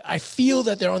 I feel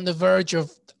that they're on the verge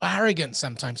of arrogance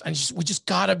sometimes. And we just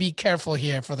got to be careful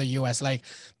here for the US. Like,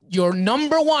 your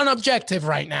number one objective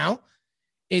right now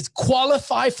is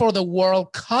qualify for the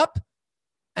World Cup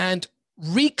and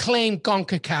reclaim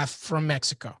CONCACAF from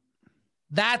Mexico.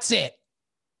 That's it.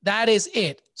 That is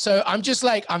it. So I'm just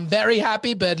like, I'm very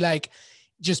happy, but like,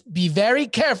 just be very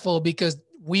careful because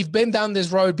we've been down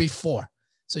this road before.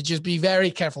 So just be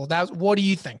very careful. What do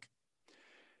you think?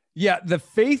 Yeah, the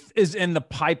faith is in the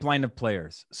pipeline of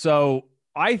players. So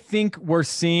I think we're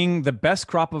seeing the best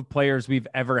crop of players we've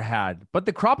ever had. But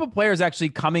the crop of players actually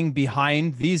coming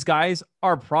behind these guys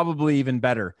are probably even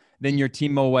better than your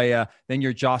Timo Weah, than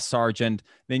your Josh Sargent,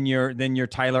 than your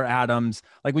Tyler Adams.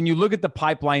 Like, when you look at the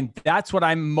pipeline, that's what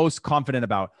I'm most confident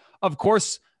about. Of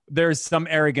course, there's some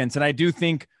arrogance. And I do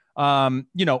think, when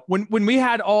we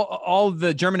had all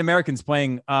the German Americans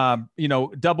playing,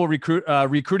 double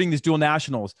recruiting these dual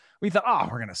nationals, we thought,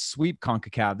 we're going to sweep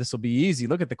CONCACAF. This will be easy.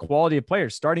 Look at the quality of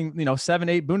players starting,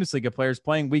 7-8 Bundesliga players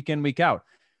playing week in, week out.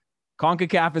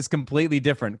 CONCACAF is completely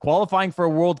different. Qualifying for a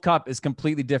World Cup is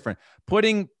completely different.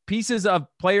 Putting pieces of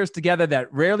players together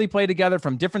that rarely play together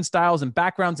from different styles and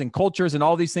backgrounds and cultures and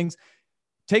all these things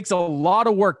takes a lot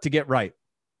of work to get right.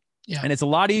 Yeah. And it's a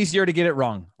lot easier to get it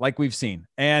wrong, like we've seen.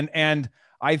 And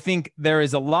I think there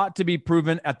is a lot to be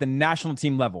proven at the national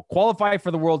team level. Qualify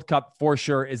for the World Cup for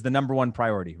sure is the number one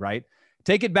priority, right?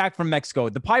 Take it back from Mexico.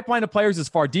 The pipeline of players is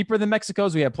far deeper than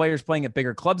Mexico's. We have players playing at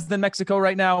bigger clubs than Mexico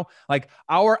right now. Like,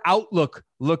 our outlook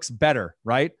looks better,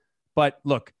 right? But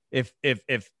look, if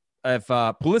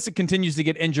Pulisic continues to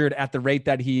get injured at the rate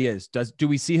that he is, do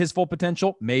we see his full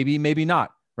potential? Maybe, maybe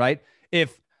not, right?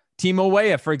 If Timo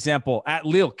Weah, for example, at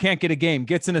Lille, can't get a game,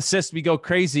 gets an assist, we go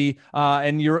crazy.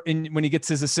 And when he gets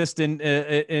his assist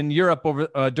in Europe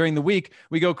during the week,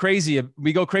 we go crazy.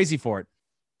 We go crazy for it.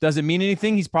 Does it mean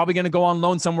anything? He's probably going to go on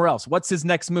loan somewhere else. What's his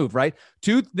next move, right?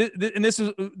 And this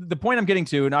is the point I'm getting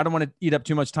to, and I don't want to eat up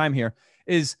too much time here,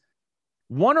 is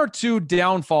one or two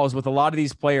downfalls with a lot of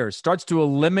these players starts to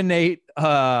eliminate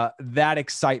that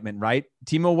excitement, right?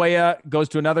 Timo Weah goes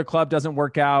to another club, doesn't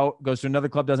work out, goes to another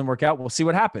club, doesn't work out. We'll see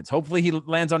what happens. Hopefully he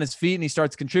lands on his feet and he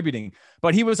starts contributing.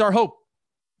 But he was our hope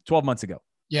 12 months ago.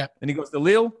 Yeah. And he goes to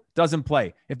Lille, doesn't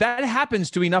play. If that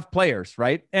happens to enough players,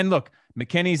 right? And look,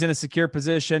 McKennie's in a secure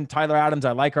position. Tyler Adams,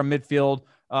 I like our midfield.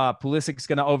 Pulisic's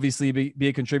going to obviously be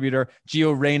a contributor.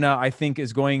 Gio Reyna, I think,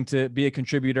 is going to be a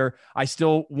contributor. I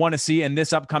still want to see in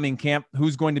this upcoming camp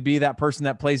who's going to be that person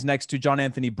that plays next to John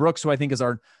Anthony Brooks, who I think is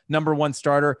our number one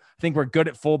starter. I think we're good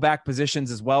at fullback positions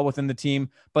as well within the team,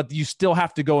 but you still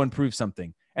have to go and prove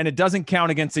something. And it doesn't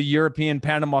count against a European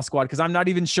Panama squad, because I'm not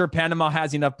even sure Panama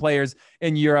has enough players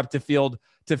in Europe to field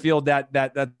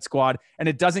that squad. And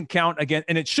it doesn't count again,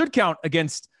 and it should count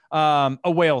against a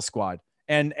Wales squad.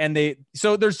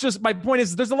 So there's just, my point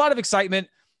is, there's a lot of excitement,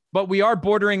 but we are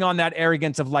bordering on that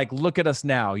arrogance of like, look at us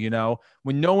now,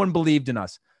 when no one believed in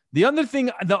us. The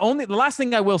last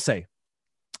thing I will say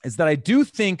is that I do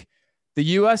think the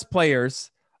U.S. players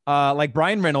like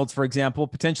Brian Reynolds, for example,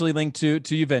 potentially linked to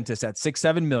Juventus at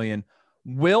 6-7 million,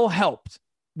 will help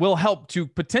to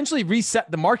potentially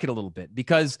reset the market a little bit,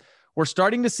 because we're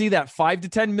starting to see that 5 to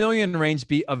 10 million range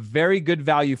be a very good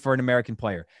value for an American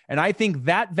player. And I think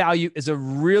that value is a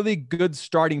really good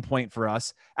starting point for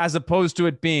us, as opposed to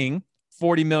it being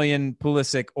 40 million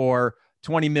Pulisic or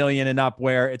 20 million and up,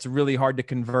 where it's really hard to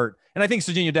convert. And I think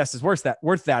Sergiño Dest is worth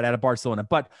that out of Barcelona.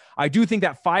 But I do think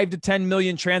that 5 to 10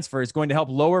 million transfer is going to help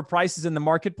lower prices in the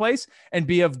marketplace and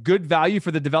be of good value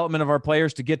for the development of our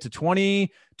players to get to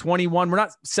 20, 21. We're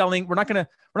not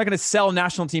going to sell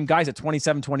national team guys at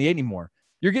 27, 28 anymore.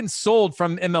 You're getting sold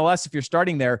from MLS if you're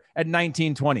starting there at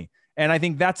 19, 20. And I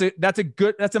think that's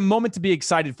a moment to be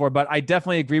excited for. But I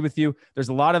definitely agree with you.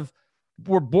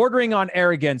 We're bordering on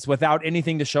arrogance without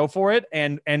anything to show for it.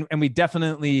 And we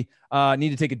definitely need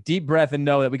to take a deep breath and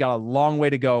know that we got a long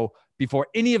way to go before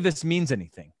any of this means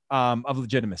anything of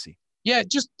legitimacy. Yeah,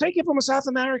 just take it from a South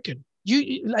American.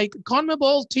 You like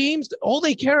CONMEBOL teams, all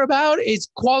they care about is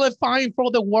qualifying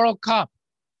for the World Cup.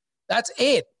 That's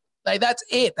it. That's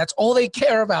it. That's all they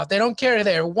care about. They don't care if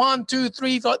they're 1, 2,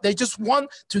 3, 4. They just want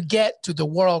to get to the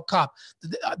World Cup.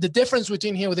 The difference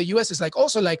between here with the U.S. is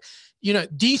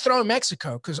dethrone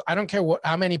Mexico, because I don't care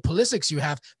how many Pulisics you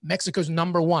have. Mexico's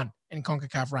number one in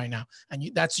CONCACAF right now,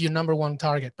 and that's your number one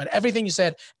target. But everything you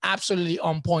said, absolutely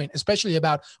on point, especially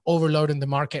about overloading the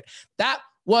market. That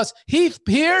was Heath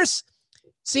Pearce.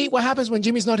 See what happens when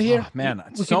Jimmy's not here? Oh, man,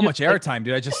 so much airtime,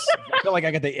 dude. I feel like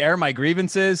I got to air my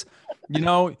grievances.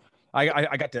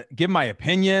 I got to give my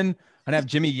opinion and have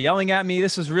Jimmy yelling at me.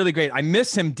 This was really great. I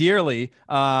miss him dearly.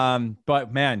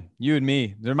 But man, you and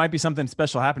me, there might be something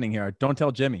special happening here. Don't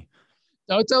tell Jimmy.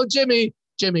 Don't tell Jimmy.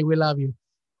 Jimmy, we love you.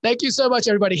 Thank you so much,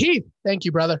 everybody. Heath, thank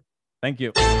you, brother. Thank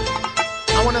you.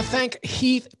 I want to thank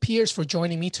Heath Pearce for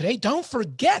joining me today. Don't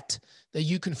forget that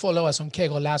you can follow us on Que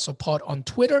Golazo Pod on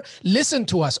Twitter. Listen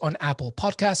to us on Apple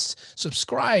Podcasts.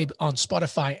 Subscribe on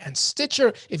Spotify and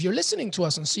Stitcher. If you're listening to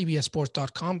us on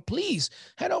CBSSports.com, please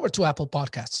head over to Apple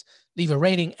Podcasts. Leave a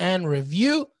rating and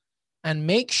review. And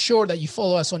make sure that you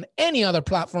follow us on any other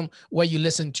platform where you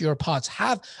listen to your pods.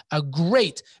 Have a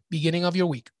great beginning of your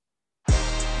week.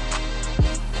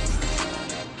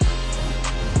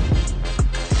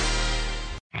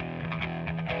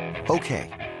 Okay,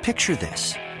 picture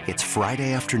this. It's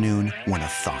Friday afternoon when a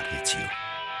thought hits you.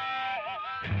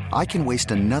 I can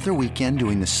waste another weekend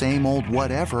doing the same old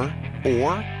whatever,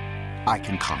 or I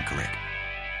can conquer it.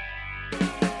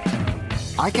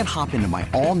 I can hop into my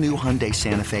all-new Hyundai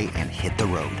Santa Fe and hit the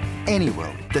road. Any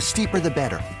road. The steeper, the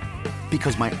better.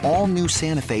 Because my all-new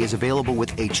Santa Fe is available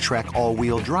with H-Track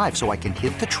all-wheel drive, so I can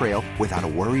hit the trail without a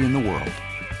worry in the world.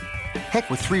 Heck,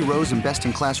 with 3 rows and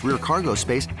best-in-class rear cargo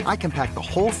space, I can pack the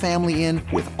whole family in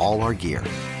with all our gear.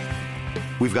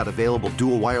 We've got available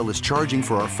dual wireless charging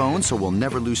for our phones, so we'll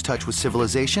never lose touch with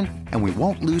civilization, and we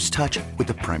won't lose touch with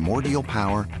the primordial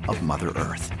power of Mother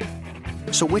Earth.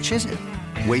 So which is it?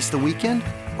 Waste the weekend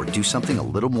or do something a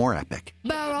little more epic?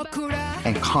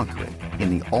 And conquer it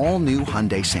in the all-new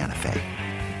Hyundai Santa Fe.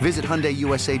 Visit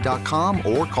HyundaiUSA.com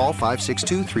or call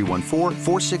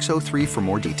 562-314-4603 for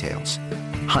more details.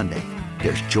 Hyundai,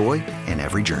 there's joy in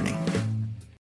every journey.